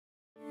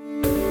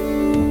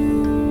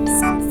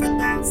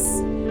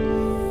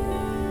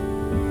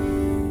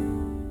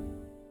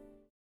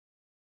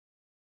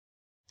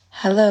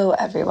Hello,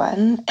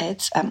 everyone.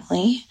 It's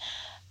Emily.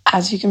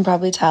 As you can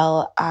probably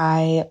tell,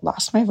 I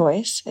lost my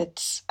voice.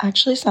 It's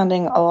actually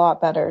sounding a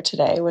lot better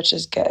today, which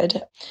is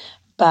good.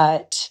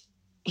 But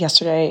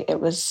yesterday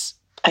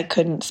I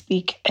couldn't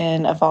speak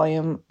in a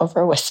volume over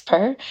a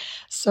whisper.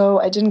 So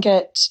I didn't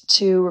get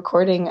to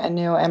recording a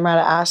new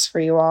Emrata Ask for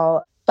you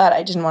all, but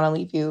I didn't want to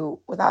leave you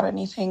without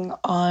anything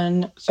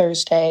on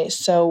Thursday.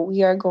 So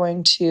we are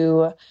going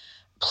to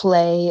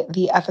play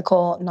the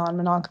ethical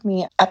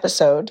non-monogamy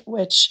episode,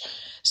 which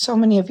so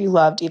many of you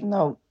loved, even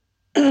though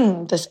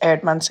this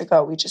aired months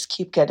ago. We just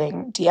keep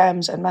getting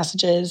DMs and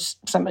messages.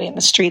 Somebody in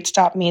the street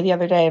stopped me the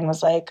other day and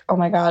was like, "Oh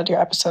my God,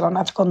 your episode on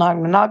ethical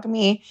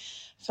non-monogamy."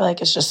 I feel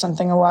like it's just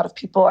something a lot of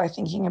people are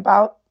thinking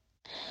about.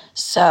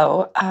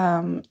 So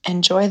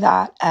enjoy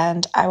that.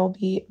 And I will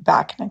be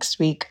back next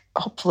week,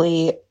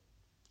 hopefully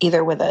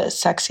either with a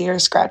sexier,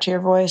 scratchier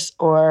voice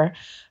or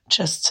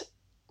just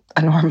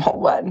a normal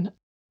one.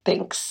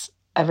 Thanks,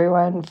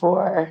 everyone,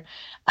 for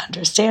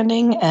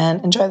understanding,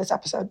 and enjoy this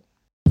episode.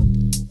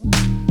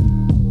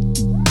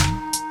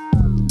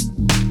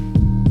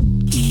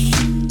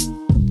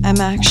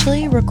 I'm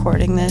actually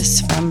recording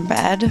this from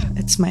bed.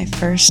 It's my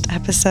first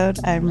episode.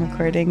 I'm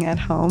recording at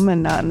home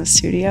and not in the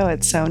studio at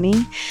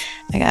Sony.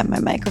 I got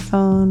my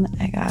microphone,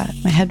 I got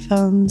my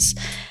headphones,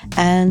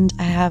 and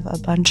I have a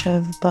bunch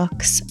of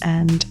books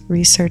and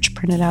research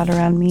printed out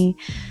around me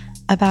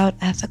about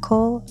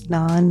ethical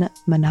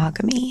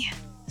non-monogamy.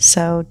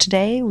 So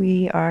today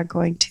we are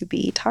going to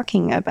be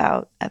talking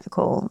about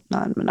ethical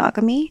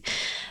non-monogamy,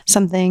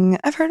 something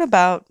I've heard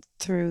about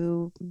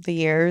through the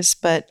years,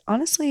 but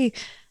honestly,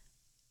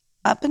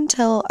 up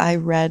until I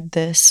read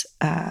this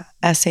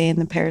essay in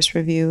the Paris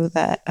Review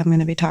that I'm going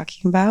to be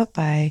talking about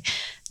by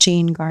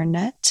Jean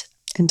Garnett,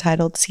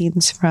 entitled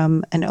Scenes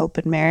from an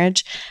Open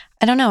Marriage,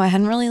 I don't know, I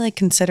hadn't really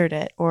considered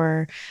it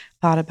or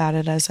thought about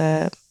it as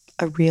a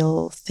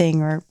real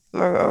thing or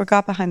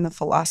got behind the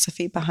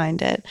philosophy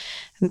behind it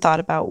and thought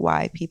about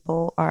why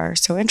people are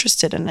so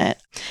interested in it.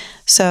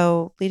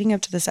 So leading up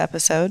to this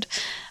episode,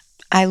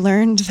 I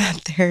learned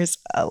that there's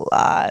a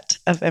lot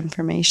of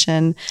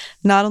information,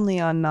 not only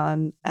on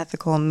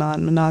non-ethical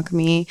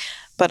non-monogamy,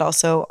 but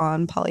also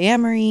on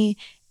polyamory,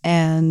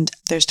 and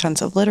there's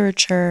tons of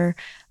literature.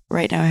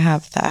 Right now I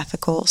have The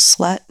Ethical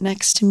Slut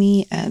next to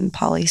me and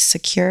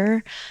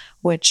Polysecure,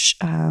 which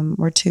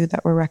were two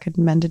that were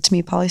recommended to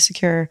me.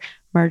 Polysecure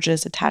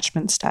merges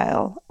attachment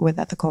style with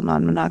ethical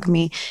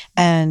non-monogamy,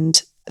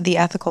 and The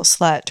Ethical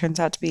Slut turns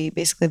out to be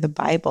basically the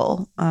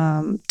Bible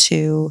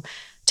to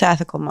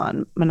ethical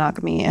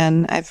non-monogamy,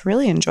 and I've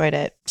really enjoyed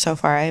it so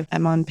far.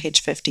 I'm on page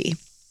 50.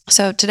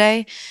 So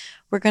today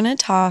we're going to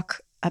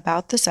talk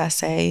about this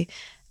essay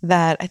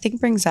that I think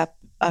brings up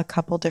a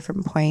couple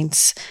different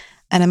points,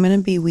 and I'm going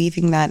to be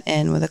weaving that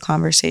in with a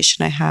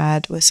conversation I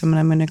had with someone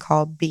I'm going to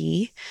call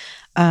B,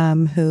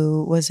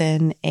 who was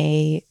in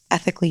a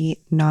ethically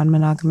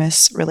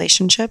non-monogamous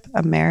relationship,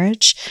 a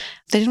marriage.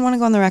 They didn't want to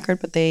go on the record,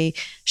 but they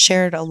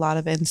shared a lot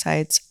of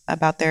insights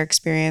about their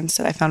experience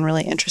that I found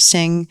really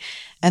interesting.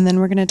 And then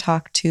we're going to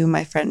talk to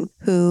my friend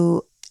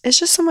who is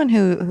just someone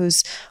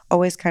who's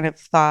always kind of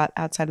thought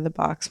outside of the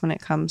box when it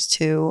comes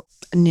to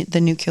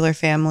the nuclear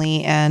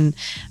family and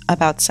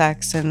about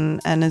sex,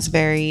 and is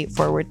very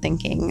forward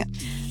thinking.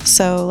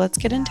 So let's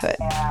get into it.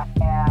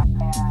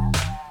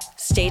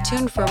 Stay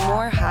tuned for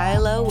more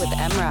High-Low with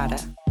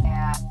Emrata.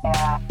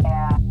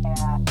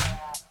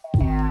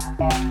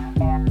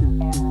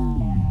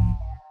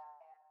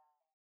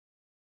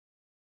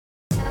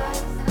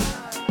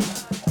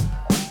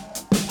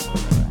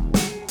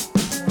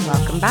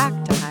 Welcome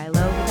back to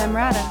High-Low with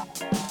Emrata.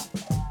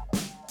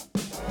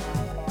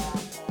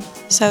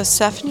 So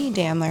Stephanie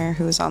Danler,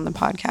 who was on the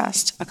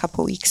podcast a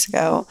couple weeks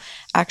ago,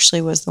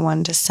 actually was the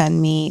one to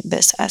send me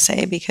this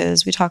essay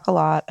because we talk a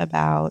lot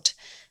about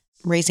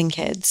raising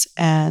kids.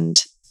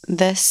 And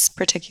this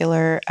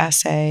particular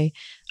essay,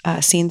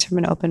 Scenes from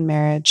an Open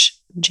Marriage,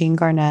 Jean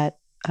Garnett,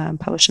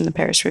 published in the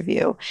Paris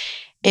Review,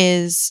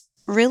 is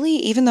really,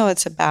 even though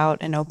it's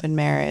about an open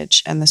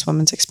marriage and this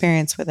woman's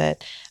experience with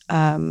it,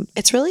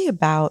 it's really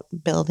about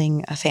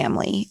building a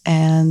family,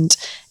 and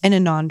in a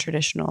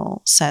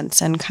non-traditional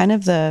sense, and kind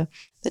of the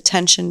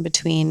tension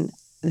between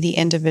the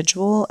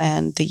individual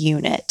and the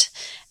unit.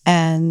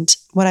 And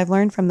what I've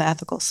learned from The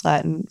Ethical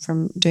Slut and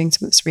from doing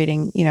some of this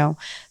reading,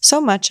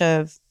 so much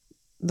of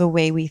the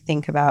way we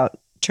think about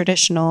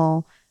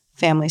traditional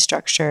family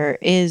structure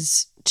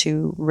is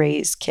to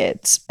raise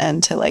kids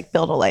and to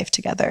build a life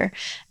together.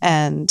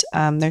 And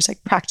there's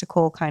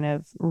practical kind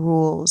of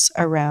rules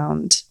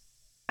around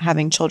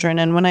having children.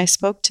 And when I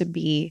spoke to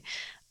B,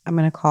 I'm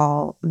going to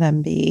call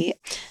them B.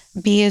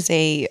 B is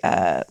a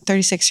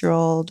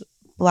 36-year-old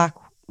Black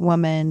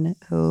woman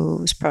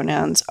whose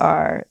pronouns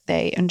are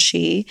they and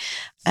she.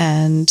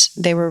 And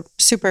they were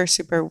super,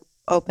 super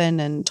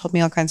open and told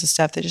me all kinds of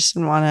stuff. They just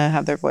didn't want to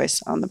have their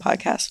voice on the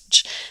podcast,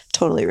 which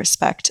totally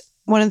respect.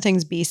 One of the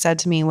things B said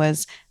to me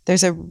was,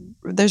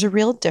 there's a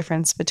real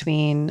difference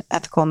between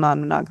ethical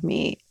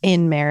non-monogamy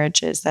in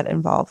marriages that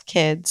involve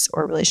kids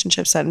or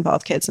relationships that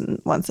involve kids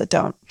and ones that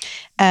don't.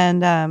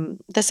 And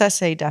this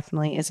essay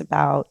definitely is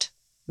about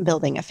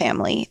building a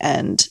family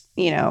and,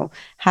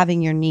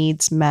 having your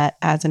needs met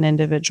as an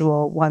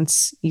individual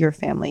once your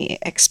family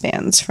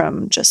expands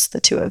from just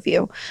the two of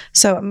you.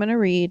 So I'm going to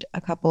read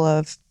a couple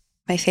of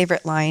my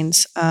favorite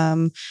lines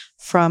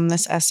from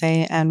this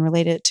essay and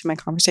relate it to my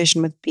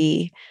conversation with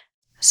B.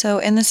 So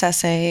in this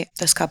essay,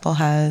 this couple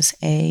has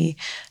a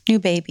new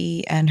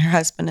baby, and her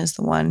husband is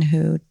the one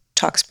who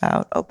talks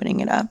about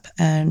opening it up.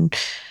 And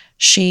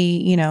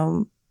she,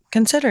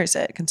 considers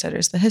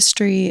the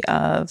history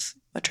of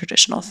a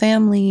traditional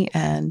family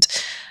and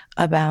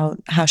about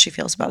how she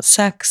feels about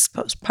sex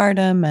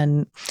postpartum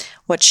and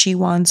what she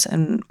wants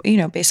and,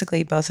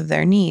 basically both of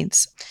their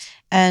needs.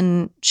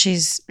 And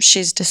she's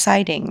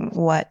deciding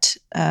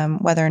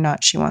whether or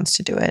not she wants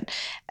to do it.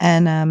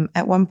 And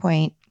at one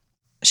point,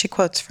 she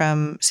quotes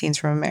from scenes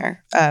from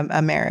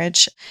a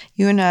marriage.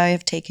 "You and I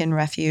have taken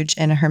refuge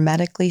in a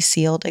hermetically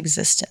sealed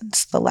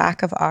existence. The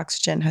lack of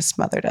oxygen has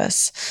smothered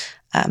us."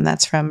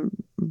 That's from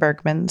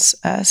Bergman's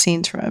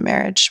Scenes from a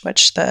Marriage,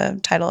 which the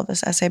title of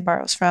this essay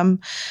borrows from.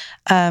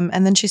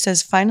 And then she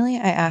says, "Finally,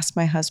 I asked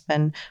my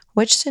husband,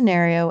 which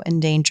scenario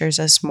endangers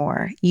us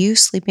more, you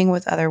sleeping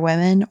with other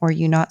women or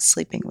you not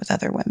sleeping with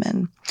other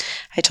women?"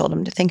 I told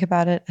him to think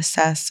about it,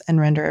 assess, and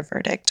render a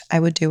verdict. I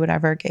would do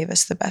whatever gave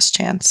us the best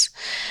chance.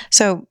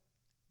 So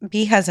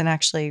B hasn't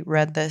actually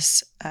read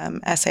this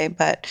essay,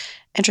 but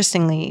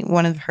interestingly,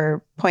 one of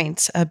her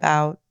points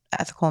about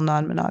ethical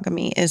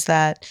non-monogamy is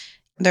that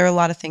there are a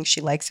lot of things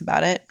she likes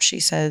about it. She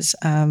says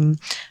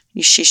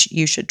you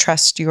should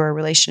trust your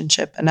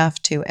relationship enough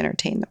to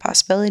entertain the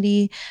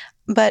possibility.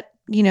 But,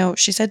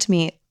 she said to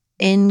me,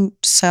 in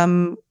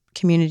some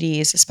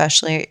communities,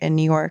 especially in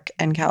New York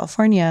and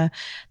California,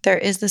 there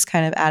is this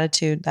kind of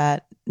attitude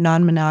that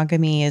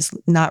non-monogamy is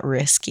not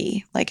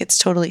risky, like it's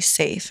totally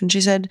safe. And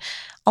she said,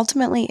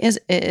 ultimately,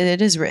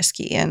 it is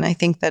risky. And I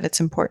think that it's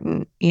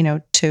important,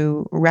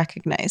 to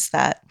recognize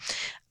that.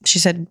 She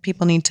said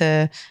people need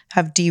to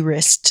have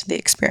de-risked the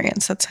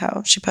experience. That's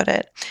how she put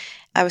it.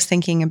 I was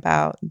thinking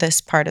about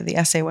this part of the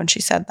essay when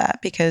she said that,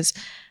 because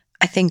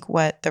I think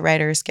what the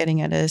writer is getting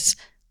at is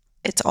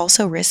it's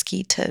also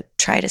risky to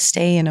try to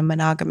stay in a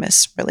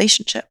monogamous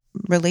relationship.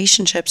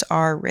 Relationships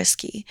are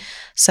risky.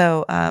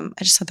 So I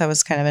just thought that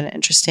was kind of an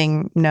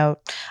interesting note.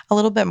 A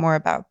little bit more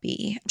about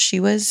B. She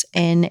was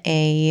in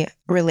a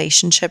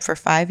relationship for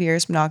 5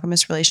 years,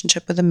 monogamous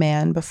relationship with a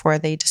man before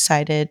they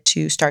decided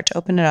to start to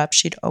open it up.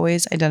 She'd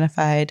always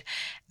identified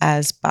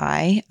as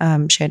bi.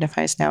 She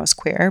identifies now as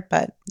queer,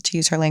 but to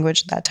use her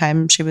language at that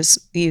time, she was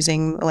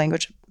using the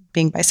language of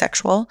being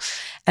bisexual,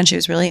 and she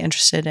was really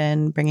interested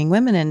in bringing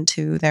women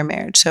into their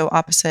marriage. So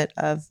opposite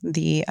of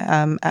the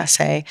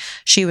essay,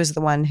 she was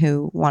the one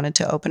who wanted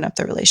to open up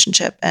the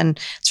relationship. And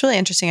it's really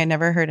interesting. I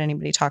never heard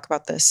anybody talk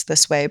about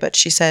this way, but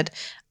she said,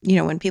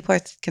 when people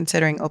are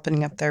considering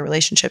opening up their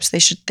relationships, they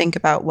should think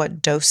about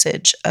what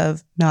dosage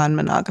of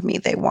non-monogamy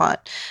they want.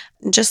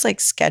 Just like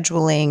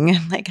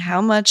scheduling, like how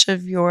much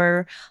of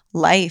your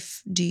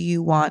life do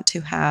you want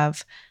to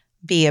have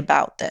be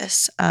about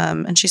this?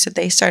 And she said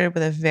they started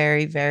with a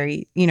very,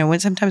 very,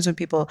 when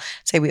people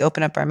say we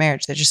open up our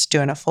marriage, they're just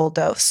doing a full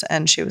dose.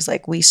 And she was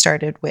like, we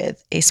started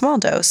with a small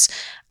dose.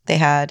 They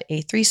had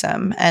a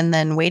threesome and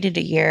then waited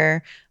a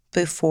year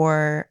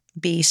before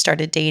B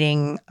started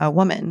dating a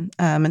woman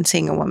and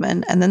seeing a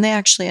woman. And then they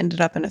actually ended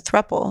up in a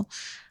throuple,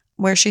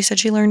 where she said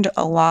she learned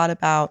a lot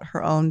about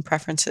her own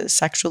preferences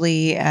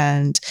sexually.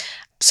 And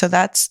so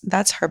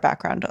that's her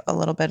background, a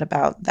little bit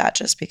about that,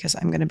 just because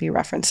I'm going to be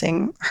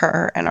referencing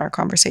her and our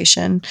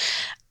conversation.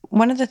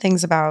 One of the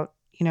things about,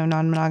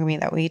 non-monogamy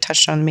that we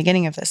touched on in the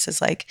beginning of this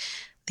is like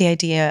the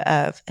idea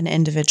of an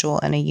individual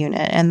and a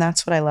unit. And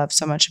that's what I love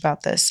so much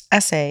about this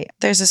essay.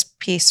 There's this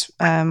piece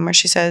where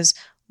she says,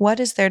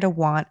 "What is there to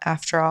want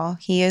after all?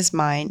 He is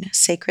mine,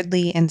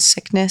 sacredly in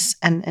sickness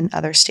and in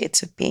other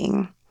states of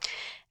being.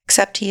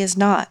 Except he is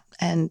not,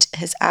 and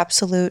his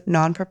absolute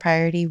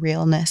non-propriety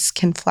realness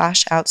can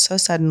flash out so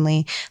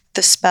suddenly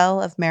the spell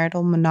of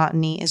marital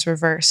monotony is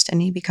reversed and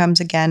he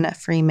becomes again a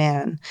free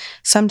man.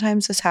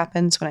 Sometimes this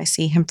happens when I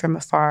see him from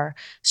afar,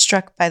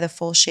 struck by the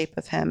full shape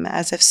of him,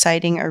 as if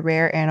sighting a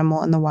rare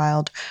animal in the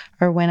wild,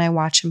 or when I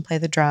watch him play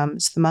the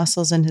drums, the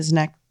muscles in his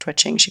neck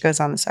twitching." She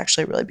goes on this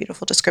actually really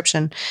beautiful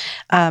description.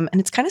 And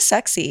it's kind of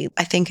sexy.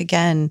 I think,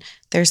 again,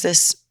 there's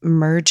this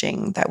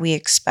merging that we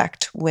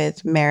expect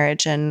with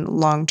marriage and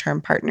long-term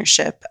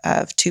partnership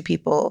of two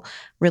people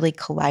really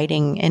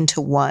colliding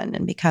into one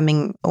and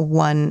becoming a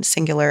one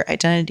singular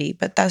identity.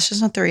 But that's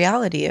just not the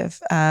reality of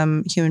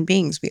human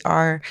beings. We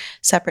are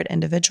separate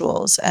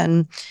individuals.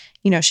 And,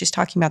 she's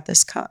talking about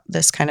this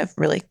kind of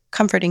really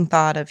comforting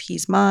thought of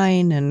he's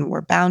mine and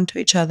we're bound to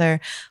each other.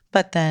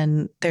 But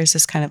then there's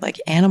this kind of like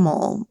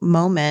animal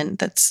moment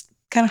that's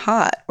kind of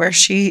hot where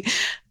she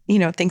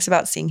thinks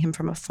about seeing him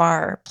from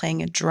afar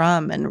playing a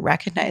drum and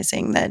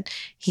recognizing that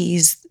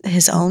he's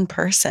his own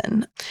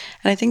person.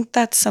 And I think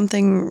that's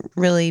something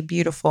really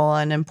beautiful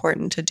and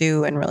important to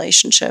do in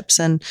relationships.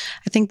 And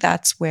I think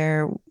that's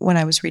where, when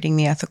I was reading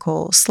The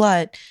Ethical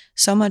Slut,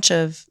 so much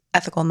of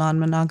ethical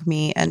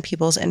non-monogamy and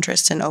people's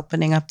interest in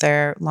opening up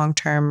their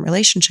long-term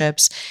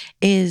relationships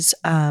is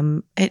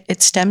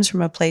it stems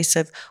from a place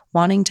of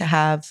wanting to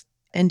have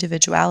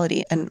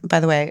individuality. And by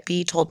the way,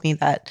 B told me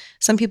that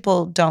some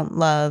people don't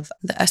love,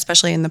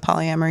 especially in the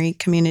polyamory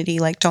community,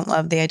 like don't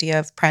love the idea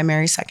of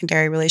primary,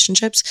 secondary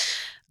relationships.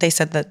 They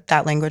said that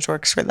that language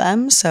works for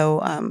them.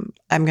 So I'm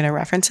going to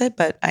reference it.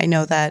 But I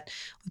know that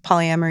with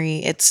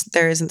polyamory,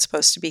 there isn't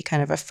supposed to be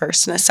kind of a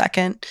first and a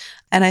second.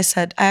 And I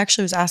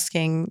actually was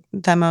asking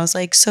them, I was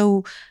like,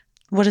 so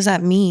what does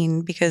that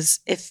mean? Because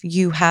if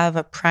you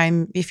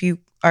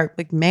are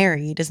like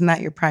married, isn't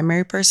that your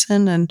primary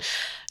person? And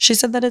she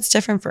said that it's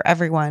different for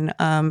everyone.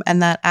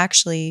 And that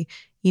actually,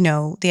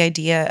 the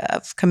idea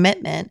of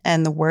commitment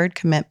and the word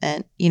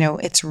commitment,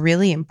 it's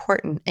really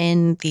important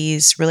in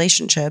these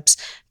relationships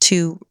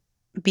to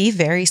be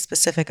very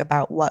specific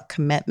about what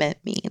commitment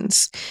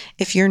means.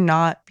 If you're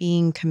not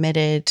being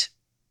committed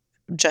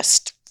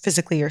just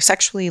physically or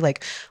sexually,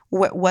 like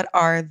what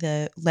are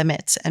the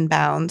limits and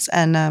bounds?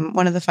 And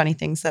one of the funny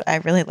things that I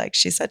really liked,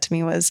 she said to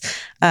me, was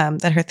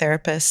that her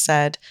therapist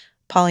said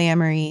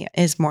polyamory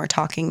is more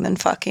talking than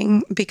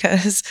fucking,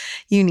 because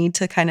you need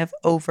to kind of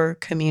over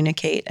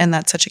communicate, and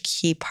that's such a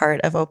key part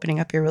of opening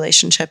up your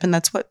relationship. And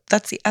that's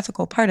the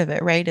ethical part of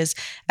it, right? Is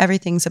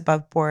everything's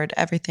above board,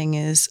 everything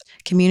is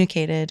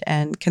communicated,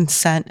 and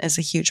consent is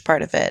a huge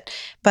part of it.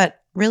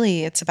 But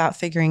really, it's about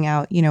figuring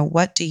out,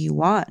 what do you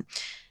want?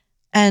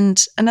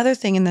 And another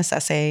thing in this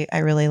essay I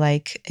really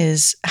like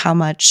is how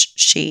much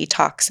she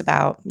talks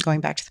about,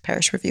 going back to the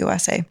Paris Review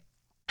essay,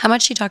 how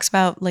much she talks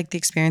about like the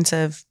experience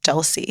of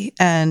jealousy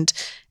and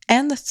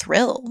the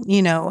thrill,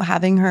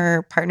 having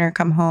her partner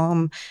come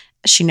home.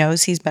 She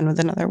knows he's been with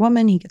another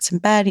woman. He gets in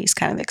bed. He's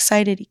kind of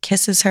excited. He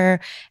kisses her.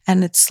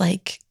 And it's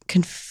like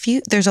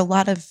confused. There's a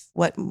lot of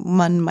what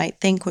one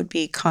might think would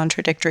be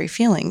contradictory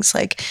feelings,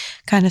 like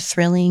kind of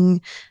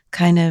thrilling,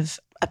 kind of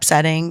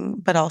upsetting,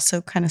 but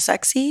also kind of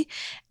sexy.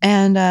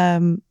 And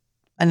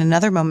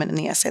another moment in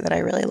the essay that I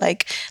really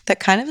like,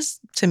 that kind of is,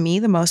 to me,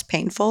 the most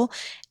painful,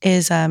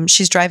 is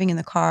she's driving in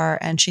the car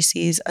and she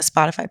sees a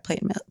Spotify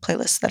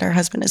playlist that her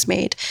husband has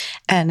made.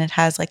 And it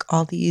has like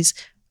all these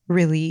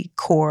really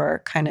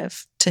core, kind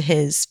of to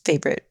his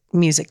favorite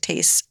music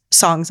tastes,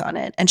 songs on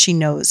it. And she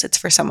knows it's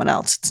for someone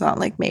else. It's not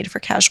like made for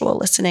casual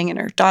listening, and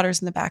her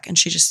daughter's in the back, and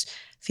she just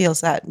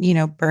feels that,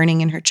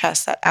 burning in her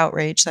chest, that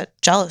outrage, that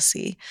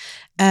jealousy.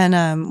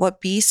 And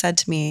what B said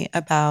to me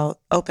about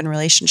open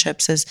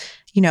relationships is,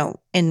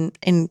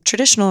 in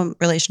traditional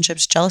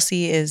relationships,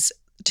 jealousy is,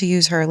 to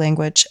use her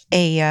language,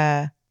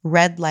 a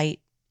red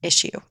light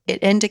issue.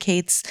 It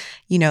indicates,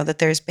 that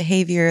there's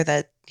behavior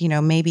that,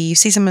 maybe you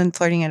see someone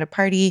flirting at a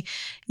party,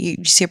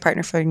 you see a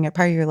partner flirting at a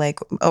party, you're like,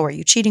 oh, are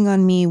you cheating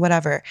on me?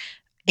 Whatever.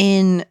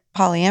 In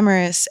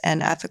polyamorous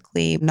and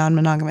ethically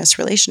non-monogamous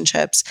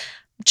relationships,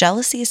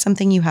 jealousy is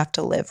something you have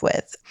to live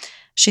with.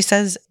 She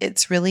says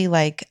it's really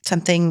like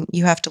something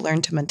you have to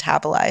learn to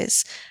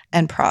metabolize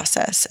and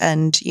process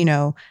and,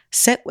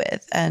 sit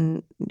with.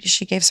 And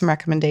she gave some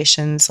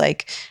recommendations,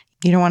 like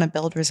you don't want to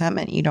build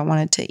resentment. You don't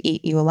want it to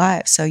eat you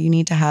alive. So you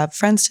need to have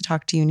friends to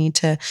talk to. You need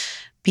to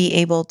be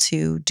able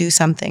to do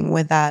something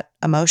with that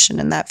emotion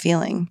and that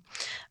feeling.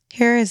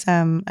 Here is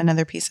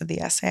another piece of the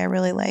essay I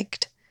really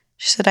liked.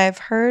 She said, I've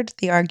heard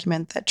the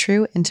argument that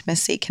true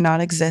intimacy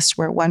cannot exist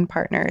where one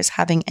partner is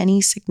having any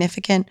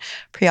significant,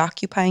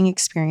 preoccupying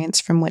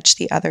experience from which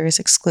the other is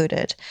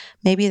excluded.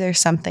 Maybe there's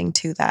something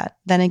to that.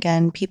 Then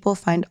again, people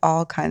find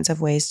all kinds of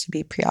ways to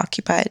be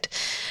preoccupied.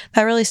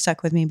 That really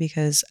stuck with me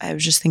because I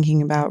was just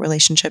thinking about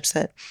relationships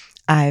that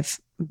I've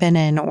been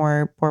in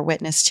or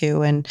witnessed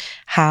to, and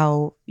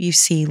how you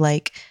see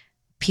like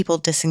people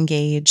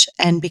disengage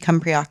and become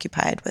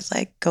preoccupied with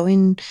like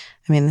going,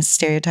 the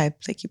stereotype,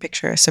 like you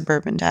picture a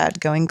suburban dad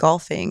going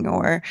golfing,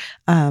 or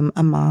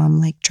a mom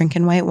like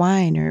drinking white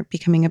wine or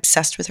becoming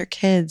obsessed with her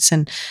kids,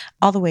 and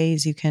all the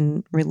ways you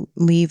can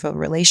leave a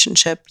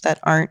relationship that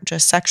aren't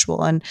just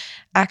sexual. And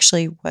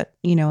actually what,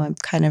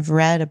 I've kind of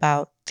read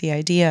about the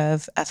idea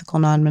of ethical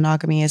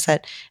non-monogamy is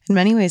that in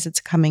many ways it's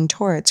coming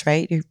towards,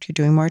 right? You're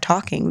doing more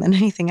talking than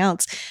anything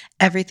else.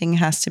 Everything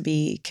has to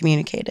be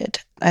communicated.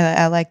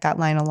 I like that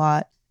line a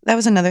lot. That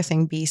was another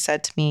thing B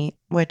said to me,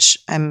 which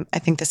I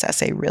think this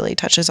essay really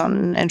touches on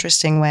in an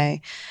interesting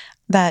way,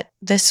 that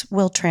this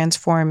will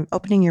transform,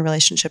 opening your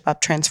relationship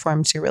up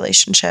transforms your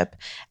relationship.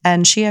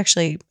 And she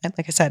actually,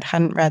 like I said,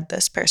 hadn't read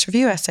this Paris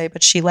Review essay,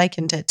 but she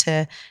likened it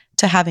to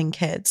having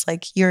kids.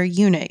 Like you're a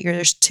unit,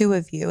 there's two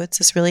of you. It's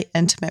this really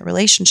intimate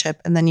relationship.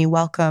 And then you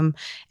welcome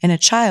in a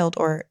child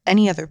or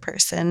any other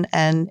person,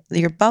 and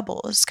your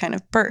bubble is kind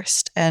of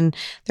burst and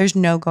there's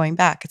no going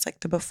back. It's like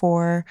the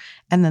before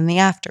and then the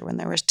after, when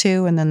there was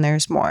two and then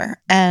there's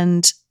more.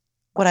 And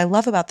what I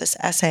love about this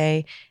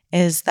essay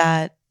is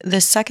that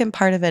the second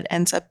part of it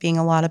ends up being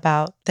a lot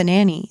about the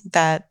nanny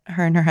that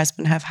her and her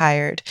husband have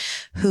hired,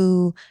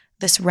 who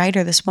this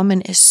writer, this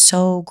woman, is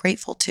so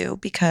grateful to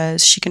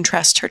because she can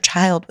trust her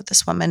child with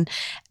this woman.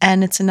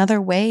 And it's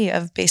another way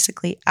of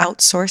basically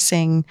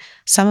outsourcing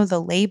some of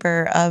the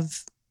labor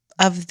of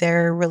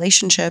their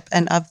relationship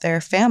and of their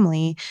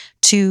family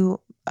to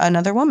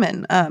another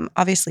woman.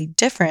 Obviously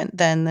different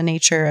than the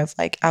nature of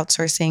like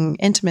outsourcing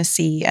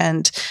intimacy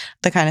and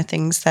the kind of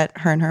things that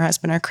her and her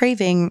husband are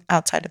craving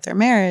outside of their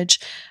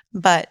marriage.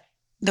 But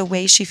the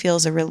way she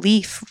feels a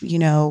relief,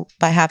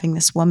 by having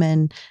this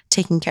woman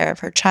taking care of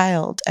her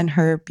child and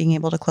her being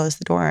able to close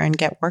the door and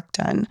get work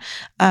done.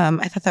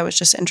 I thought that was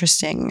just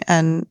interesting.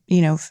 And,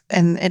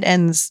 and it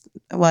ends,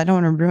 well, I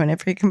don't want to ruin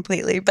it for you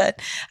completely, but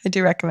I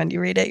do recommend you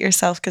read it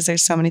yourself because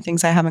there's so many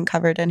things I haven't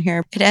covered in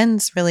here. It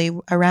ends really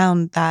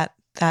around that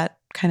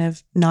kind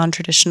of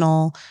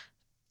non-traditional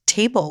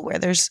table where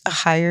there's a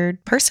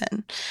hired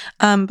person.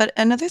 But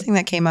another thing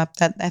that came up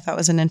that I thought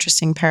was an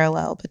interesting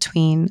parallel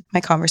between my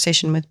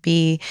conversation with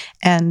B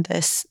and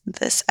this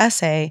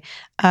essay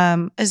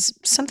is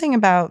something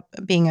about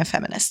being a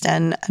feminist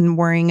and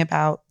worrying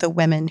about the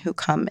women who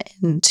come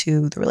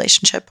into the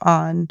relationship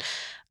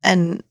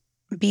and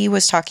B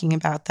was talking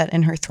about that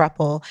in her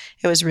throuple,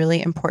 it was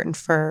really important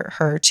for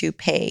her to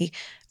pay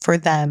for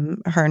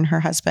them, her and her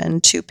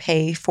husband, to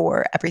pay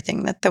for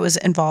everything that was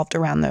involved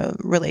around the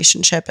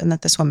relationship and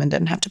that this woman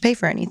didn't have to pay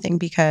for anything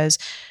because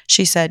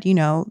she said,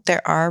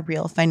 there are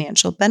real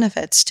financial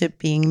benefits to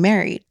being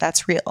married.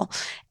 That's real.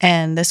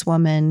 And this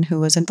woman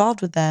who was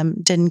involved with them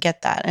didn't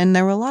get that. And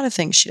there were a lot of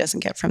things she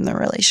doesn't get from the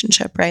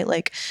relationship, right?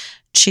 Like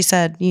she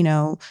said,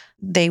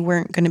 they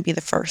weren't going to be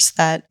the first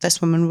that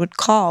this woman would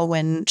call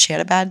when she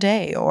had a bad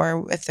day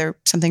or if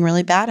something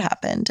really bad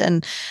happened,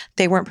 and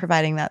they weren't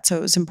providing that. So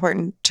it was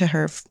important to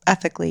her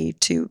ethically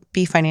to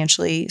be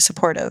financially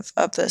supportive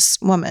of this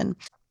woman.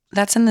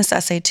 That's in this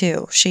essay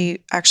too.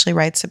 She actually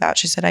writes about,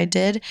 she said, I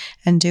did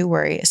and do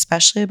worry,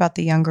 especially about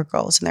the younger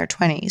girls in their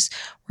 20s.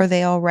 Were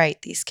they all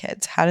right, these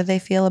kids? How do they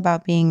feel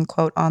about being,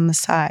 quote, on the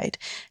side?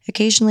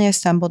 Occasionally I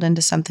stumbled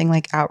into something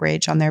like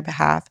outrage on their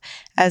behalf,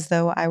 as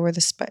though I were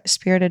the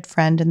spirited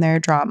friend in their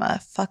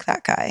drama. Fuck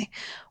that guy.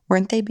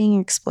 Weren't they being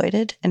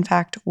exploited? In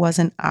fact,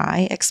 wasn't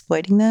I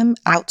exploiting them,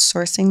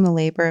 outsourcing the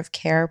labor of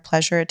care,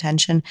 pleasure,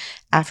 attention,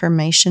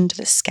 affirmation to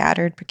the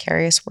scattered,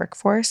 precarious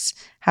workforce?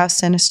 How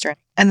sinister.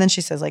 And then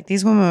she says, like,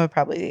 these women would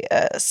probably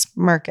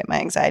smirk at my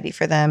anxiety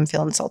for them,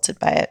 feel insulted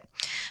by it.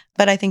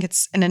 But I think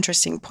it's an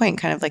interesting point,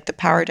 kind of like the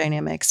power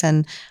dynamics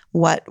and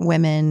what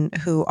women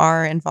who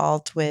are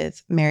involved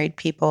with married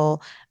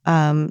people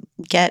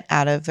get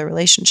out of the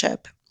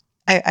relationship.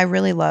 I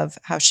really love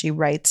how she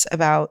writes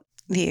about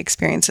the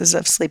experiences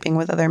of sleeping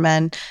with other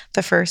men.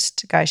 The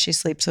first guy she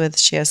sleeps with,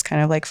 she has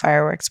kind of like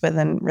fireworks with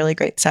and really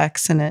great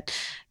sex, and it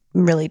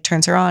really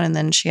turns her on. And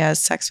then she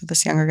has sex with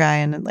this younger guy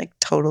and it like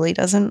totally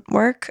doesn't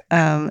work.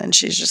 And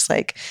she's just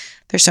like,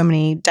 there's so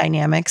many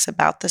dynamics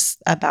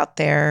about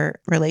their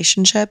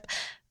relationship.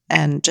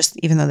 And just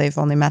even though they've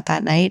only met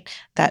that night,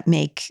 that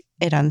make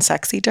it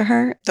unsexy to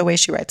her. The way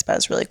she writes about it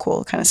is really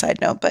cool, kind of side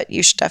note, but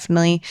you should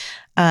definitely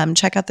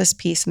check out this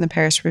piece in the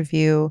Paris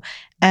Review.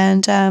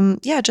 And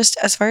just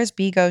as far as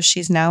B goes,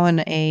 she's now in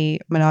a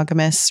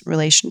monogamous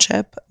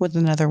relationship with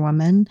another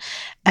woman.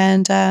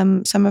 And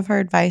some of her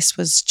advice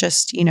was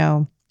just,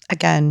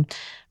 again,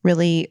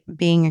 really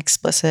being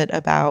explicit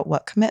about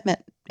what commitment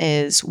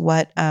is,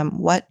 what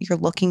you're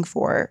looking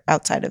for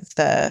outside of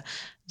the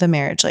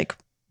marriage. Like,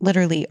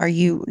 literally, are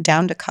you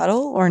down to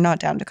cuddle or not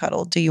down to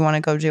cuddle? Do you want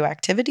to go do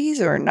activities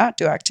or not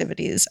do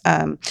activities?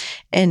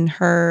 In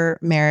her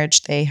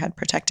marriage, they had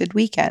protected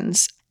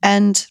weekends.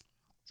 And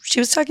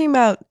she was talking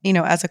about,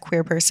 as a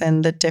queer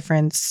person, the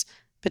difference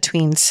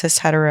between cis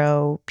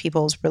hetero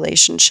people's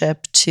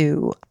relationship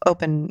to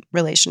open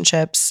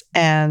relationships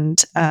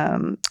and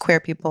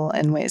queer people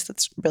in ways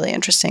that's really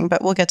interesting.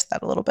 But we'll get to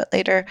that a little bit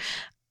later.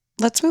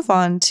 Let's move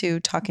on to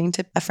talking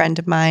to a friend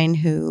of mine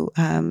who,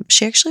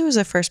 she actually was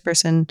the first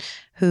person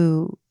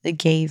who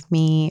gave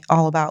me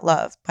All About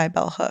Love by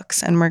Bell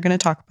Hooks. And we're going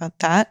to talk about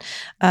that.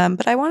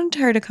 But I wanted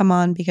her to come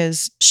on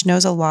because she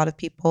knows a lot of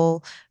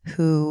people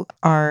who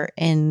are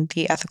in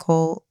the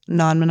ethical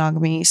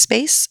non-monogamy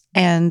space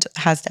and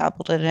has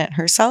dabbled in it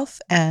herself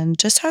and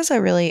just has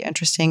a really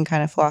interesting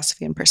kind of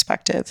philosophy and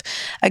perspective.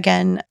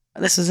 Again,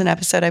 this was an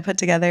episode I put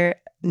together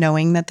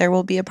knowing that there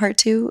will be a part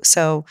 2.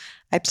 So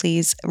I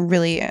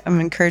am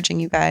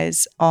encouraging you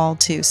guys all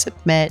to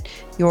submit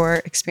your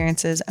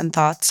experiences and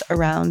thoughts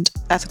around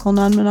ethical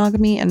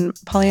non-monogamy and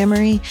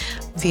polyamory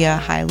via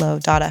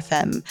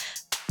highlow.fm.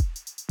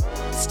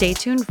 Stay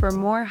tuned for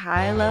more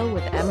High Low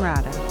with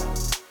Emrata.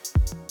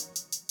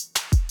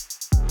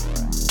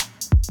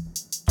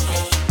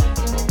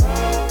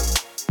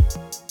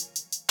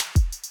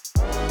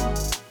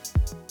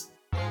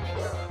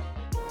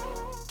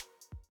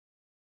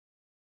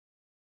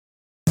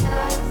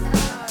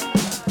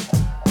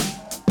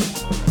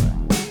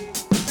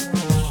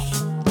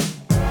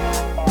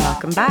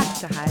 Welcome back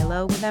to High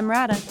Low with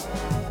Emrata.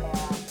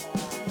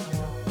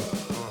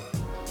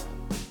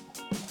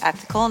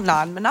 ethical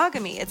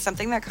non-monogamy. It's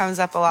something that comes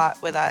up a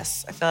lot with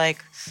us, I feel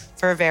like,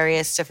 for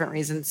various different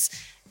reasons.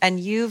 And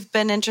you've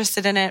been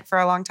interested in it for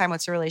a long time.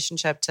 What's your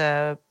relationship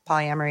to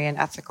polyamory and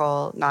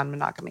ethical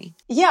non-monogamy?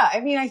 Yeah,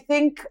 I mean, I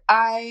think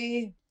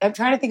I'm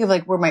trying to think of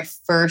like where my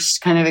first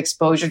kind of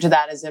exposure to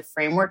that as a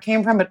framework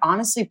came from. But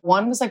honestly,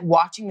 one was like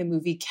watching the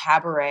movie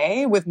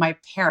Cabaret with my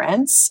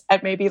parents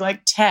at maybe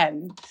like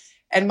 10.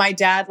 And my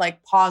dad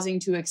like pausing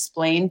to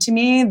explain to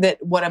me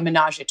that what a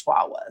menage a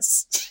trois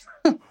was.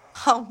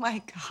 Oh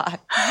my God.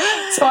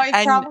 So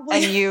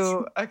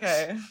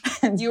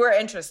you were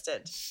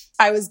interested.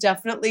 I was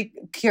definitely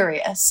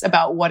curious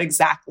about what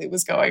exactly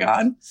was going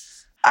on.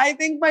 I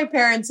think my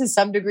parents to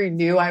some degree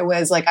knew I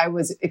was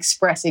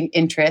expressing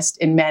interest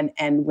in men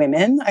and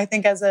women. I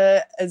think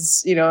I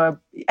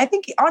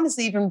think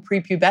honestly even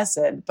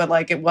prepubescent, but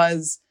like it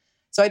was,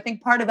 so I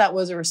think part of that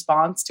was a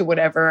response to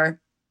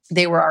whatever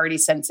they were already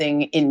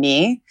sensing in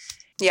me.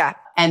 Yeah.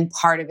 And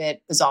part of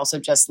it was also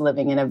just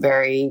living in a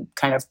very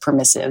kind of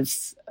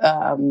permissive,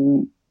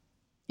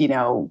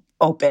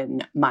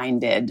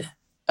 open-minded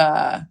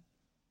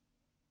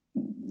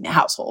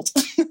household.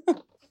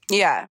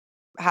 Yeah.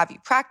 Have you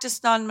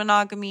practiced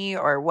non-monogamy,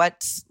 or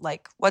what's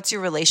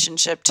your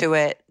relationship to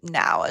it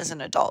now as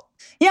an adult?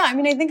 Yeah. I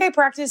mean, I think I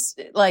practiced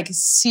like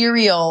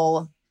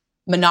serial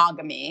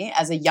monogamy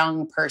as a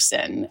young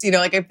person.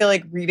 I feel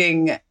like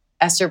reading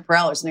Esther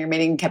Perel or something, or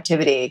Mating in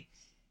Captivity,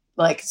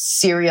 like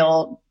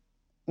serial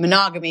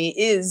monogamy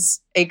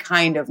is a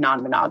kind of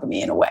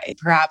non-monogamy in a way.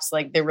 Perhaps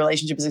like the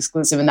relationship is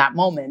exclusive in that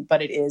moment,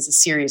 but it is a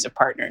series of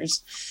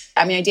partners.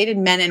 I mean, I dated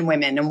men and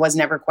women and was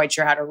never quite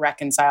sure how to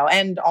reconcile,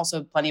 and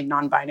also plenty of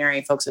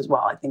non-binary folks as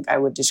well. I think I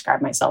would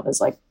describe myself as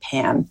like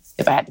pan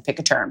if I had to pick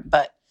a term.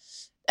 But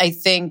I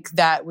think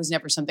that was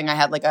never something I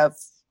had like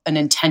an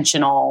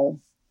intentional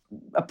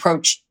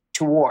approach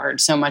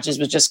toward so much as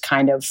was just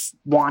kind of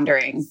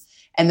wandering.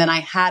 And then I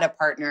had a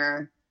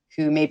partner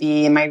who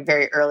maybe in my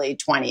very early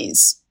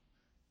 20s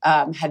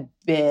had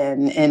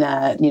been in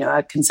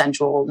a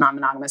consensual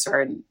non-monogamous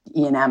or an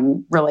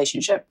E&M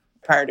relationship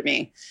prior to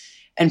me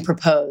and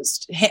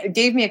proposed,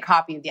 gave me a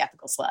copy of The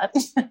Ethical Slut.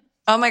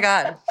 Oh my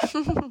God.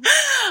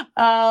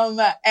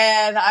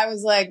 And I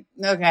was like,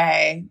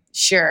 okay,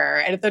 sure.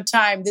 And at the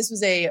time, this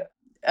was a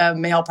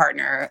male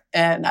partner.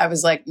 And I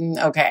was like,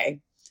 okay,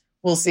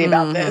 we'll see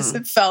about this.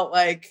 It felt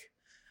like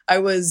I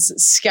was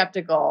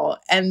skeptical.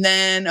 And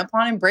then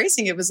upon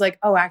embracing it, it was like,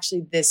 oh,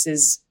 actually, this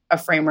is a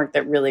framework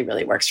that really,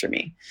 really works for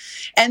me.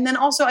 And then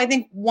also, I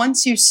think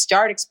once you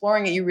start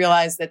exploring it, you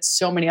realize that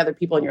so many other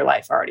people in your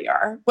life already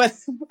are.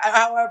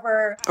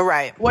 However,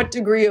 right, what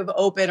degree of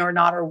open or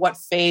not, or what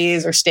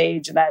phase or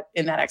stage in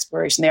that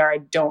exploration they are, I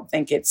don't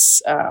think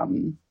it's a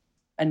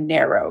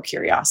narrow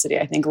curiosity.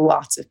 I think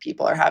lots of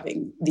people are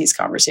having these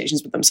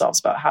conversations with themselves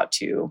about how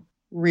to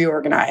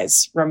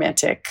reorganize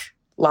romantic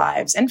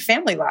lives and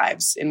family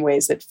lives in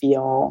ways that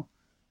feel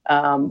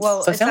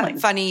fulfilling.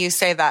 It's funny you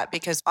say that,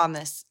 because on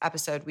this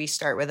episode, we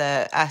start with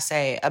an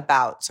essay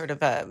about sort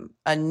of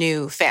a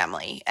new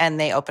family, and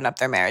they open up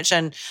their marriage.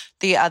 And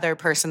the other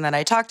person that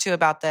I talked to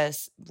about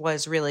this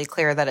was really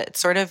clear that it's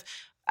sort of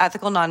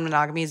ethical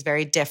non-monogamy is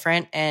very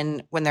different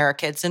in when there are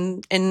kids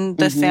in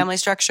the family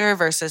structure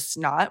versus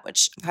not,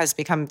 which has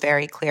become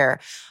very clear.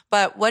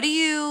 But what do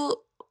you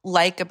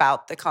like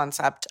about the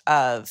concept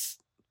of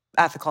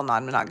ethical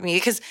non-monogamy?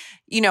 Because,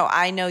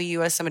 I know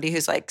you as somebody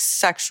who's like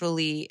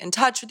sexually in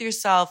touch with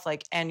yourself,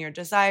 like, and your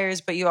desires,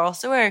 but you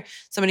also are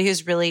somebody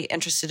who's really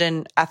interested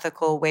in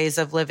ethical ways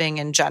of living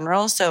in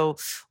general. So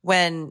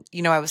when,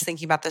 I was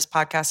thinking about this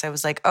podcast, I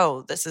was like,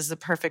 oh, this is the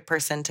perfect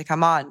person to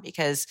come on,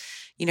 because,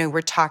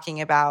 we're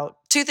talking about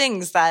two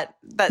things that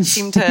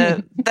seem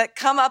to, that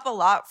come up a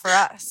lot for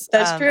us.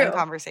 That's true. In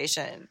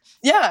conversation.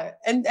 Yeah.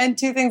 And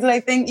two things that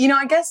I think,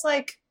 I guess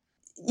I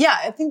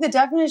think the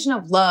definition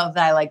of love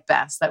that I like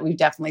best, that we've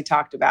definitely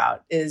talked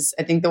about, is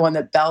I think the one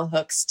that Bell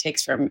Hooks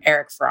takes from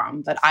Eric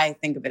Fromm, but I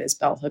think of it as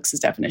Bell Hooks'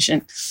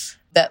 definition,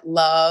 that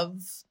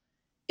love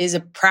is a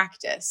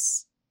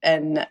practice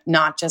and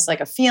not just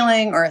like a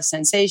feeling or a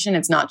sensation.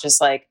 It's not just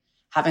like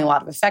having a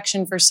lot of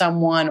affection for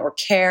someone or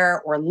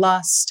care or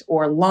lust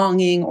or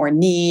longing or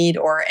need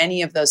or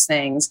any of those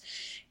things.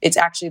 It's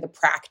actually the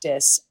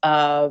practice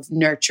of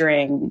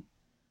nurturing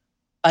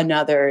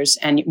another's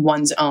and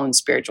one's own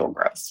spiritual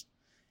growth.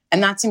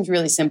 And that seems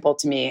really simple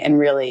to me and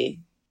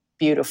really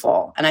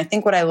beautiful. And I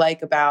think what I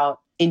like about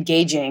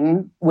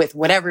engaging with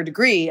whatever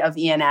degree of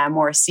E&M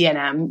or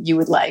CNM you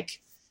would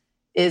like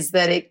is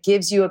that it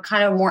gives you a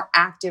kind of more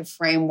active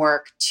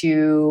framework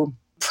to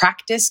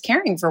practice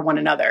caring for one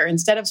another,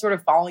 instead of sort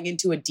of falling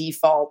into a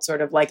default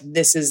sort of like,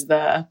 this is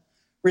the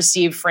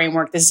received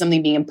framework. This is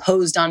something being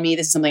imposed on me.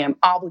 This is something I'm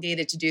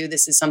obligated to do.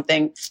 This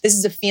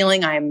is a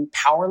feeling I'm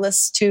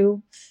powerless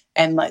to.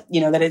 And that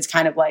it's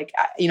kind of like,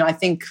 I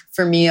think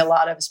for me, a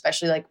lot of,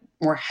 especially like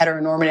more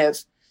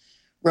heteronormative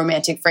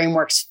romantic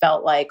frameworks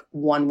felt like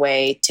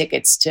one-way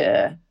tickets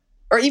to,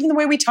 or even the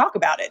way we talk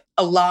about it.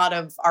 A lot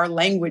of our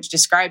language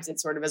describes it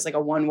sort of as like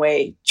a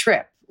one-way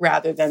trip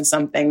rather than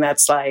something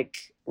that's like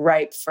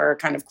ripe for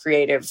kind of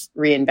creative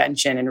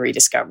reinvention and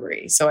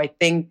rediscovery. So I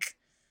think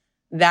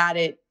that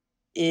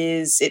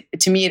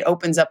to me, it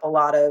opens up a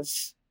lot of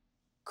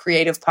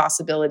creative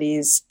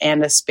possibilities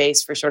and a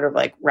space for sort of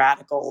like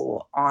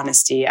radical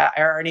honesty. I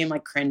already am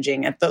like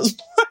cringing at those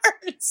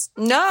words.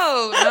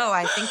 No,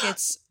 I think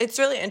it's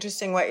really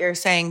interesting what you're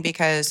saying,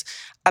 because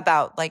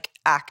about like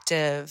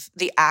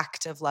the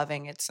act of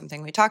loving, it's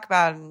something we talk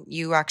about. And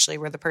you actually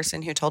were the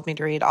person who told me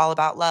to read all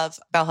about love,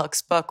 Bell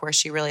Hooks' book, where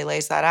she really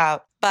lays that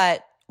out.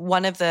 But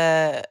one of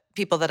the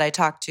people that I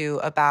talked to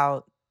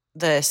about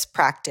this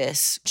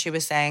practice, she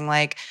was saying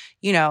like,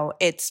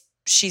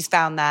 she's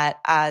found that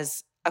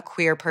as a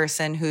queer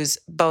person who's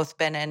both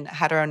been in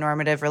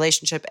heteronormative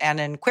relationship and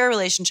in queer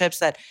relationships,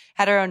 that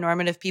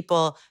heteronormative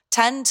people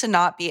tend to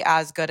not be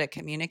as good at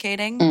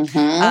communicating,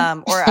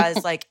 or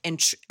as like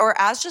or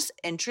as just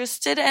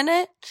interested in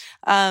it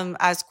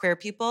as queer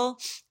people,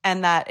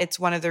 and that it's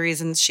one of the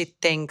reasons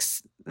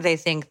they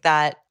think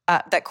that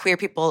that queer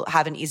people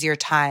have an easier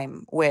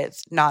time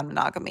with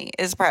non-monogamy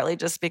is partly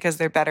just because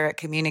they're better at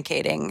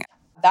communicating.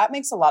 That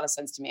makes a lot of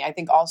sense to me. I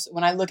think also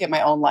when I look at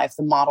my own life,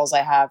 the models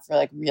I have for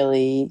like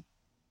really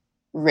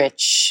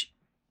rich,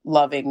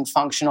 loving,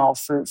 functional,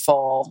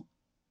 fruitful,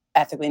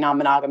 ethically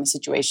non-monogamous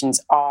situations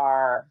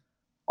are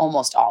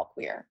almost all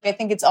queer. I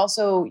think it's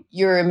also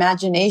your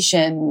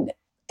imagination.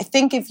 I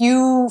think if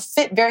you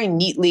fit very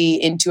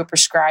neatly into a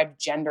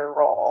prescribed gender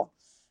role,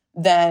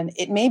 then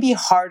it may be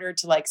harder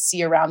to like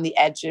see around the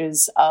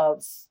edges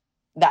of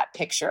that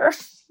picture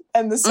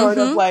and the sort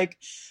of like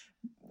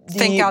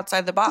think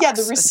outside the box. Yeah,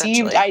 the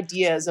received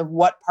ideas of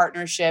what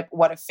partnership,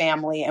 what a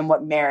family, and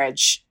what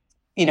marriage,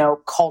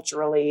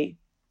 culturally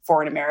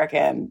for an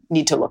American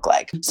need to look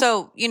like.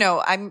 So,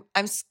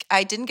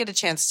 I didn't get a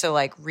chance to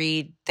like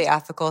read The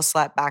Ethical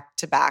Slut back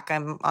to back.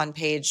 I'm on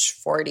page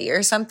 40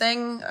 or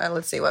something.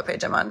 Let's see what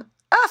page I'm on.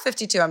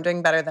 52. I'm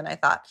doing better than I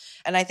thought.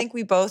 And I think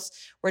we both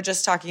were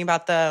just talking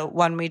about the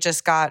one we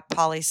just got,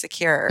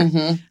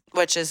 Polysecure,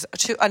 which is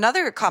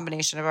another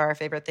combination of our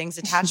favorite things,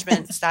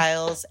 attachment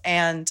styles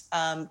and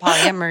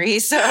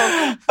polyamory. So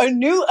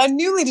a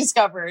newly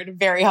discovered,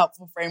 very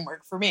helpful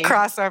framework for me.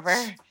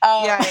 Crossover.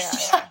 Yeah.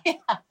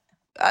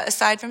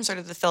 Aside from sort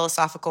of the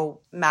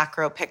philosophical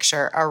macro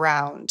picture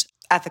around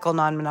ethical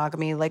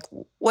non-monogamy, like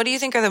what do you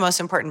think are the most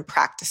important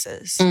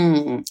practices?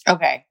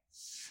 Okay.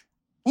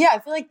 Yeah, I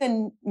feel like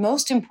the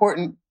most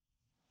important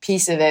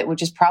piece of it,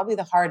 which is probably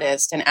the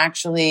hardest and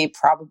actually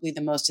probably the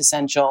most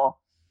essential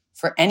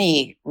for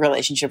any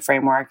relationship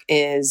framework,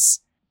 is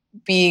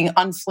being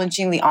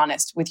unflinchingly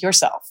honest with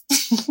yourself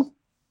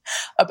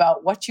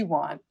about what you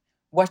want,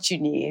 what you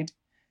need,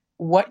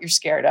 what you're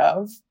scared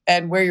of,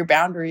 and where your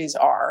boundaries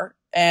are.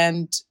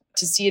 And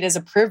to see it as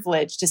a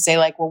privilege to say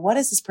like, well, what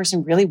does this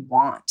person really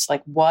want?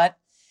 Like, what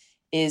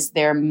is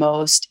their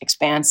most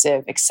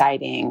expansive,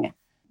 exciting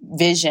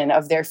vision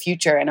of their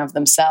future and of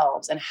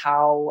themselves? And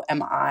how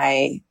am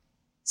I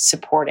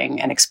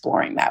supporting and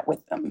exploring that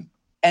with them?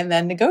 And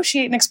then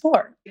negotiate and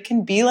explore. It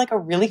can be like a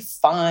really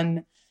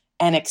fun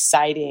and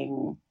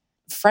exciting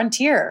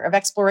frontier of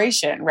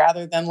exploration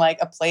rather than like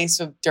a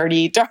place of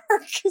dirty, dark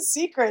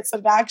secrets.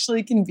 That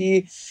actually can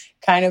be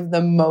kind of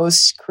the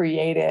most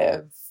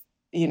creative,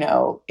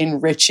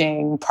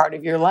 enriching part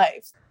of your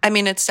life. I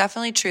mean, it's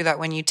definitely true that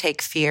when you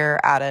take fear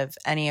out of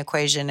any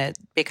equation, it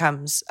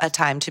becomes a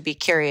time to be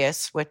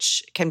curious,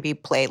 which can be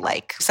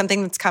play-like.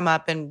 Something that's come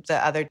up in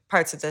the other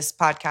parts of this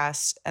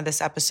podcast and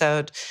this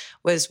episode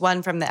was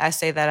one from the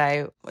essay that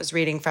I was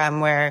reading from,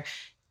 where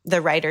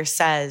the writer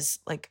says,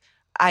 like,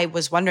 I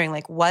was wondering,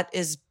 like, what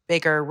is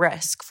bigger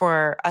risk,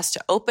 for us to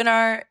open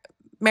our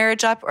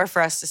marriage up or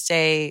for us to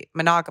stay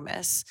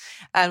monogamous?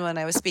 And when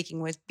I was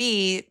speaking with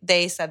B,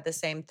 they said the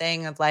same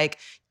thing of like,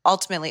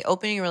 ultimately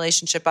opening a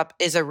relationship up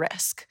is a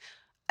risk.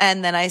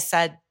 And then I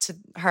said to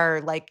her,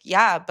 like,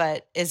 yeah,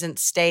 but isn't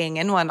staying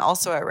in one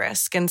also a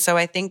risk? And so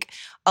I think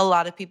a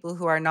lot of people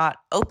who are not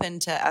open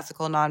to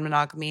ethical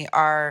non-monogamy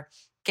are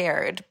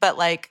scared, but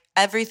like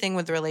everything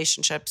with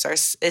relationships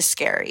is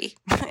scary,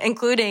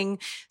 including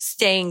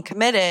staying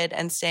committed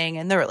and staying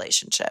in the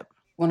relationship.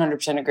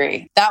 100%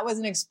 agree. That was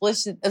an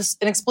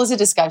explicit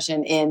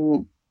discussion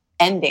in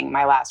ending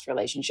my last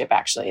relationship,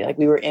 actually. Like,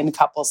 we were in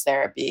couples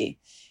therapy,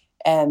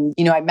 and,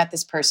 I met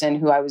this person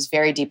who I was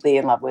very deeply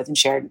in love with and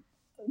shared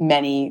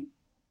many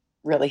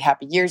really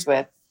happy years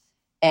with.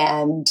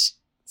 And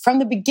from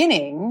the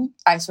beginning,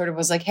 I sort of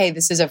was like, hey,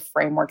 this is a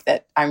framework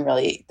that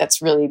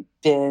that's really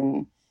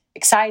been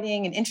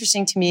exciting and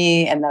interesting to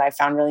me, and that I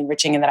found really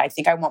enriching, and that I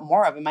think I want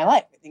more of in my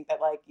life. I think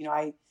that, like,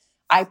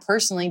 I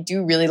personally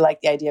do really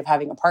like the idea of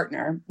having a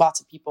partner. Lots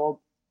of people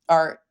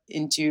are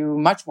into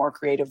much more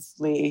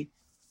creatively,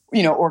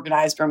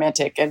 organized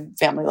romantic and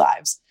family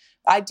lives.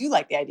 I do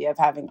like the idea of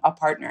having a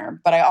partner,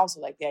 but I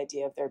also like the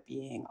idea of there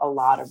being a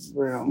lot of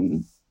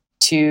room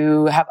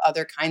to have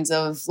other kinds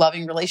of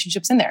loving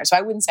relationships in there. So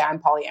I wouldn't say I'm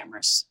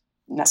polyamorous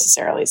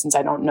necessarily, since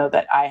I don't know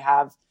that I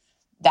have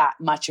that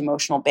much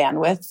emotional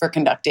bandwidth for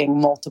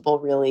conducting multiple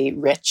really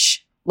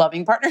rich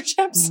loving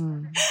partnerships.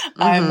 Mm-hmm.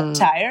 I'm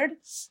tired.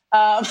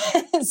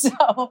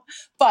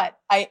 But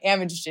I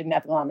am interested in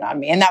ethical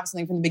non-monogamy. And that was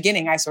something from the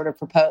beginning I sort of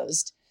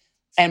proposed.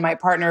 And my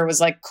partner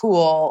was like,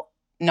 cool,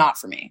 not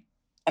for me.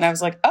 And I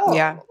was like, oh,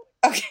 yeah.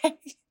 Okay.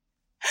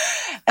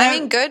 I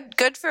mean,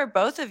 good for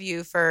both of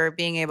you for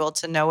being able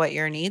to know what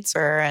your needs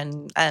were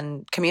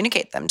and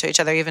communicate them to each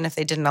other, even if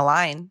they didn't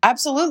align.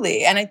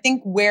 Absolutely. And I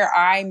think where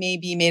I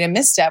maybe made a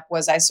misstep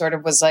was I sort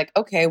of was like,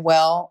 okay,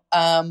 well,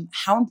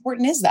 how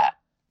important is that?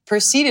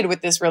 Proceeded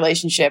with this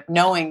relationship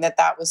knowing that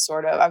that was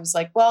sort of, I was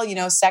like, well,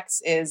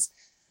 sex is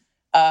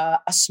a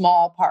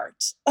small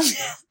part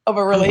of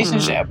a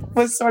relationship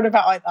was sort of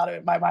how I thought of it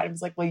in my mind. It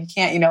was like, well, you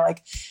can't,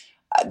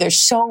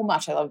 there's so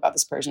much I love about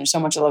this person. There's so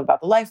much I love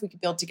about the life we could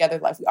build together,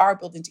 the life we are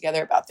building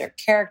together, about their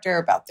character,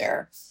 about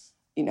their,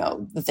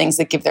 the things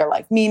that give their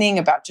life meaning,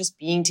 about just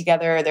being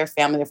together, their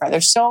family, their friends.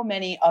 There's so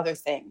many other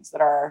things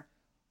that are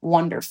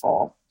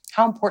wonderful.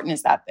 How important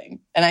is that thing?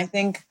 And I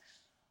think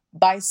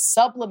by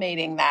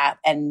sublimating that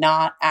and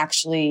not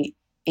actually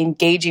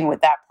engaging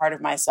with that part of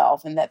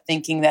myself and that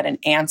thinking that an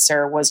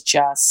answer was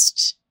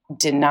just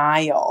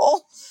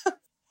denial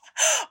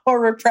or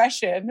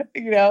repression,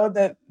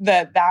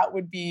 that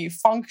would be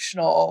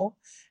functional,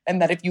 and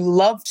that if you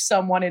loved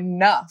someone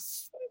enough,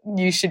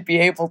 you should be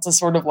able to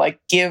sort of like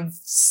give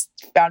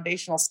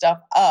foundational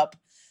stuff up.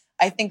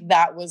 I think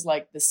that was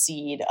like the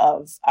seed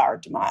of our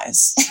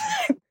demise.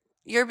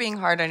 You're being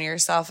hard on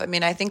yourself. I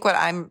mean, I think what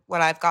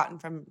I've gotten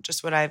from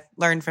just what I've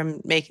learned from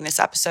making this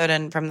episode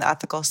and from the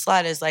ethical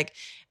slut is like,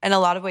 in a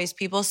lot of ways,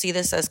 people see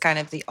this as kind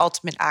of the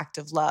ultimate act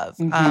of love,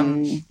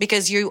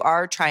 because you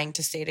are trying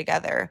to stay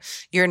together.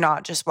 You're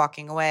not just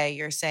walking away.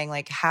 You're saying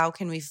like, how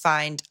can we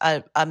find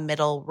a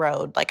middle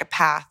road, like a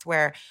path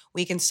where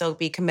we can still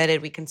be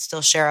committed, we can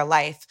still share a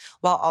life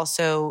while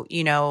also,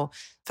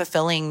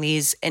 fulfilling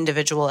these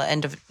individual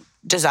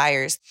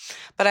desires.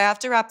 But I have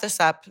to wrap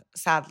this up,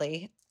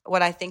 sadly.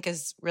 What I think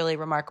is really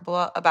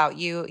remarkable about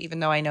you,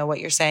 even though I know what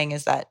you're saying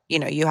is that,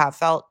 you have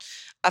felt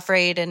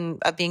afraid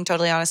and of being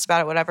totally honest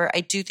about it, whatever.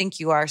 I do think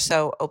you are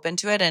so open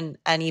to it.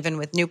 And even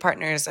with new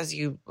partners, as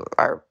you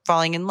are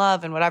falling in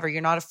love and whatever,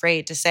 you're not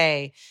afraid to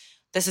say,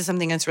 this is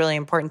something that's really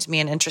important to me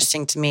and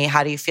interesting to me.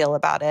 How do you feel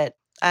about it?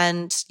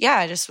 And yeah,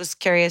 I just was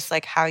curious,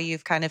 like how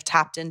you've kind of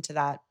tapped into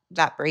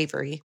that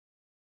bravery.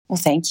 Well,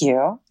 thank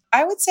you.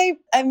 I would say,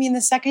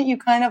 the second you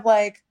kind of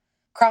like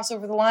cross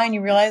over the line,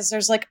 you realize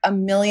there's like a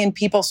million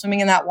people swimming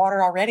in that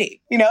water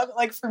already.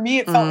 Like for me,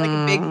 it felt like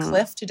a big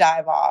cliff to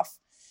dive off.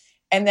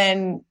 And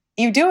then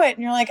you do it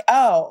and you're like,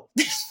 oh,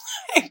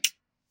 like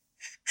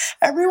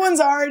everyone's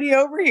already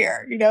over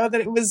here,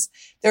 that it was,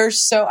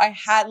 I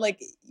had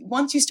like,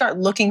 once you start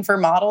looking for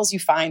models, you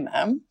find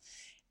them.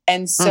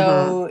 And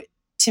so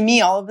to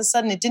me, all of a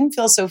sudden, it didn't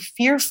feel so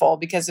fearful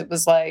because it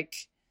was like,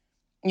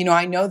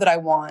 I know that I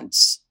want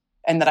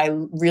and that I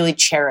really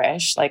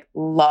cherish like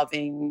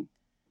loving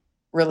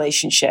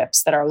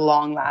relationships that are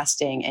long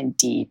lasting and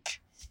deep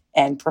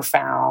and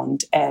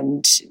profound.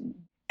 And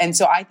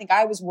so I think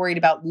I was worried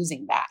about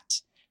losing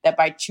that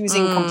by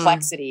choosing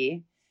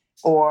complexity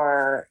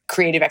or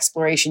creative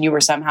exploration, you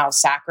were somehow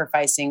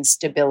sacrificing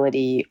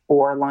stability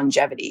or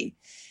longevity.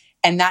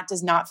 And that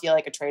does not feel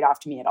like a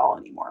trade-off to me at all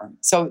anymore.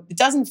 So it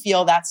doesn't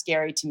feel that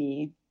scary to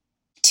me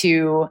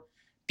to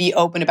be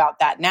open about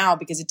that now,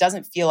 because it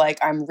doesn't feel like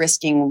I'm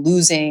risking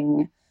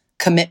losing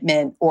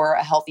commitment or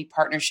a healthy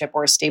partnership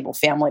or a stable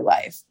family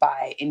life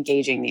by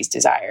engaging these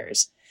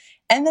desires.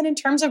 And then in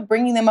terms of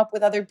bringing them up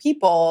with other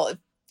people, it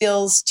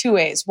feels two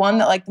ways. One,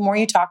 that like the more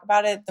you talk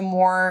about it, the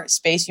more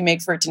space you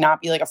make for it to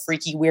not be like a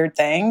freaky, weird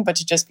thing, but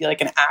to just be like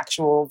an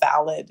actual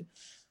valid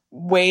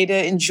way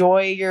to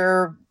enjoy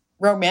your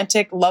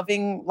romantic,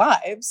 loving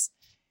lives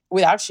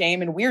without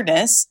shame and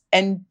weirdness.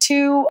 And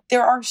two,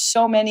 there are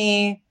so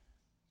many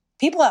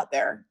people out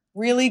there,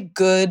 really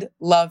good,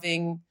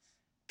 loving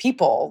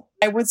people.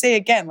 I would say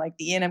again, like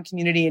the E&M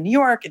community in New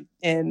York,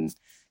 in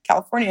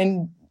California,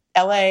 in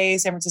LA,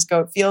 San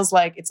Francisco, it feels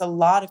like it's a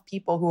lot of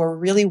people who are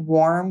really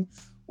warm,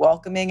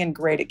 welcoming, and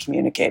great at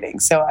communicating.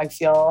 So I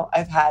feel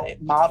I've had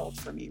it modeled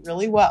for me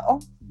really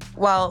well.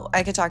 Well,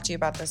 I could talk to you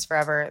about this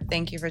forever.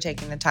 Thank you for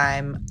taking the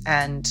time.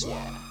 And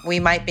we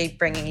might be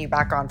bringing you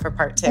back on for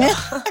part 2.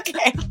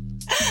 Okay.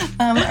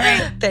 All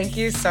right. Thank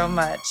you so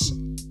much.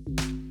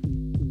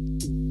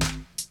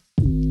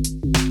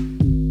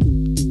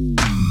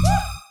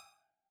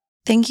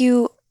 Thank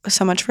you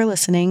so much for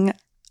listening.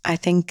 I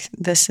think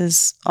this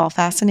is all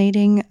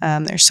fascinating.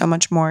 There's so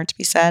much more to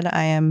be said.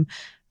 I am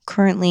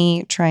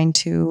currently trying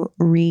to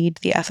read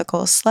The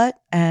Ethical Slut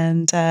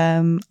and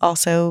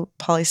also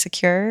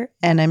Polysecure.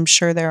 And I'm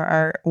sure there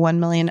are 1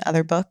 million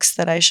other books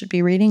that I should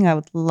be reading. I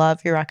would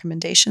love your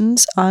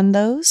recommendations on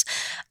those.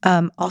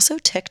 Also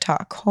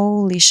TikTok.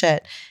 Holy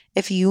shit.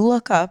 If you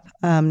look up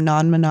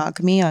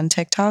Non-Monogamy on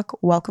TikTok,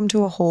 welcome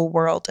to a whole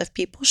world of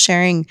people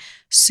sharing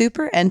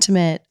super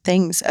intimate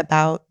things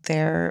about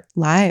their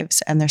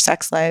lives and their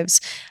sex lives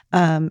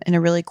in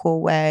a really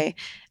cool way.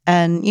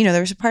 And,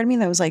 there was a part of me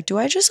that was like, do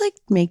I just like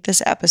make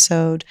this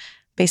episode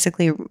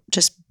basically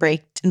just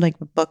break like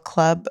book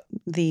club,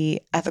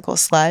 The Ethical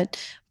Slut.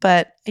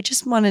 But I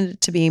just wanted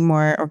it to be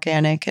more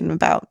organic and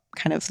about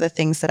kind of the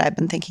things that I've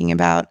been thinking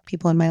about,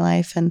 people in my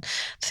life and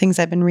the things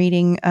I've been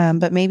reading.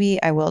 But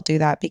maybe I will do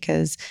that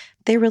because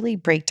they really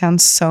break down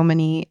so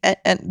many,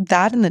 and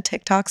that in the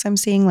TikToks I'm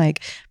seeing,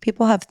 like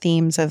people have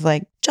themes of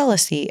like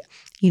jealousy,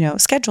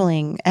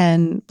 scheduling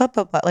and blah,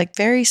 blah, blah, like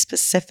very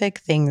specific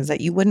things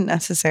that you wouldn't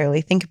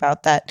necessarily think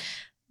about that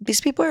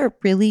these people are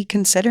really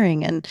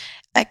considering. And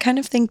I kind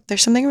of think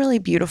there's something really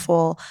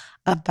beautiful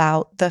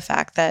about the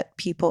fact that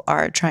people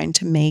are trying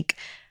to make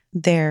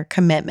their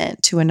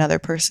commitment to another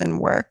person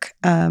work.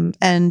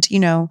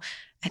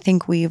 I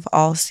think we've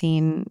all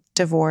seen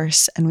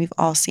divorce and we've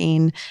all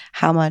seen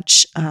how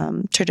much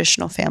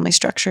traditional family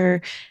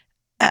structure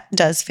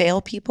does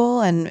fail people,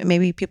 and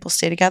maybe people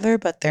stay together,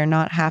 but they're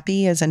not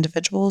happy as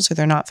individuals or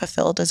they're not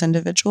fulfilled as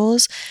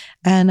individuals.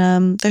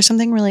 And there's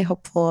something really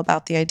hopeful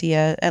about the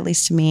idea, at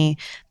least to me,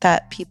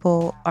 that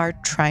people are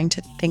trying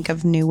to think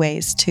of new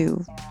ways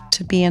to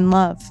be in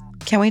love.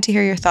 Can't wait to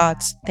hear your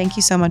thoughts. Thank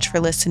you so much for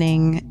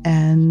listening,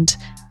 and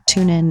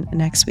tune in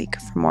next week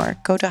for more.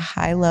 Go to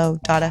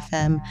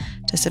highlow.fm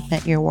to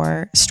submit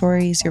your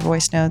stories, your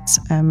voice notes.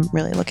 I'm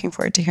really looking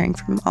forward to hearing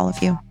from all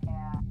of you.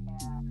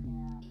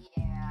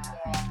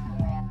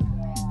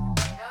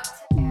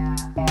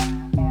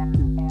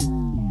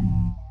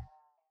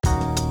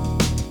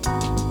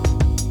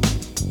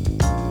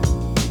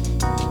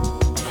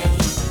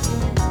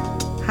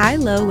 High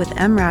Low with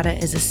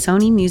Emrata is a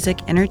Sony Music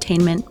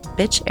Entertainment,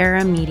 Bitch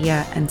Era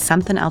Media, and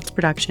Something Else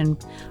production.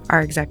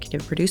 Our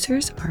executive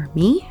producers are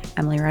me,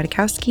 Emily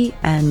Radikowski,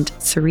 and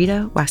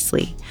Sarita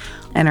Wesley.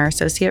 And our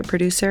associate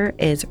producer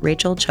is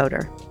Rachel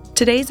Choder.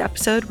 Today's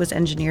episode was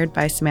engineered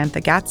by Samantha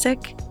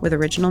Gatzik with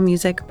original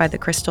music by The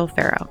Crystal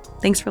Pharaoh.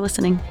 Thanks for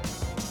listening.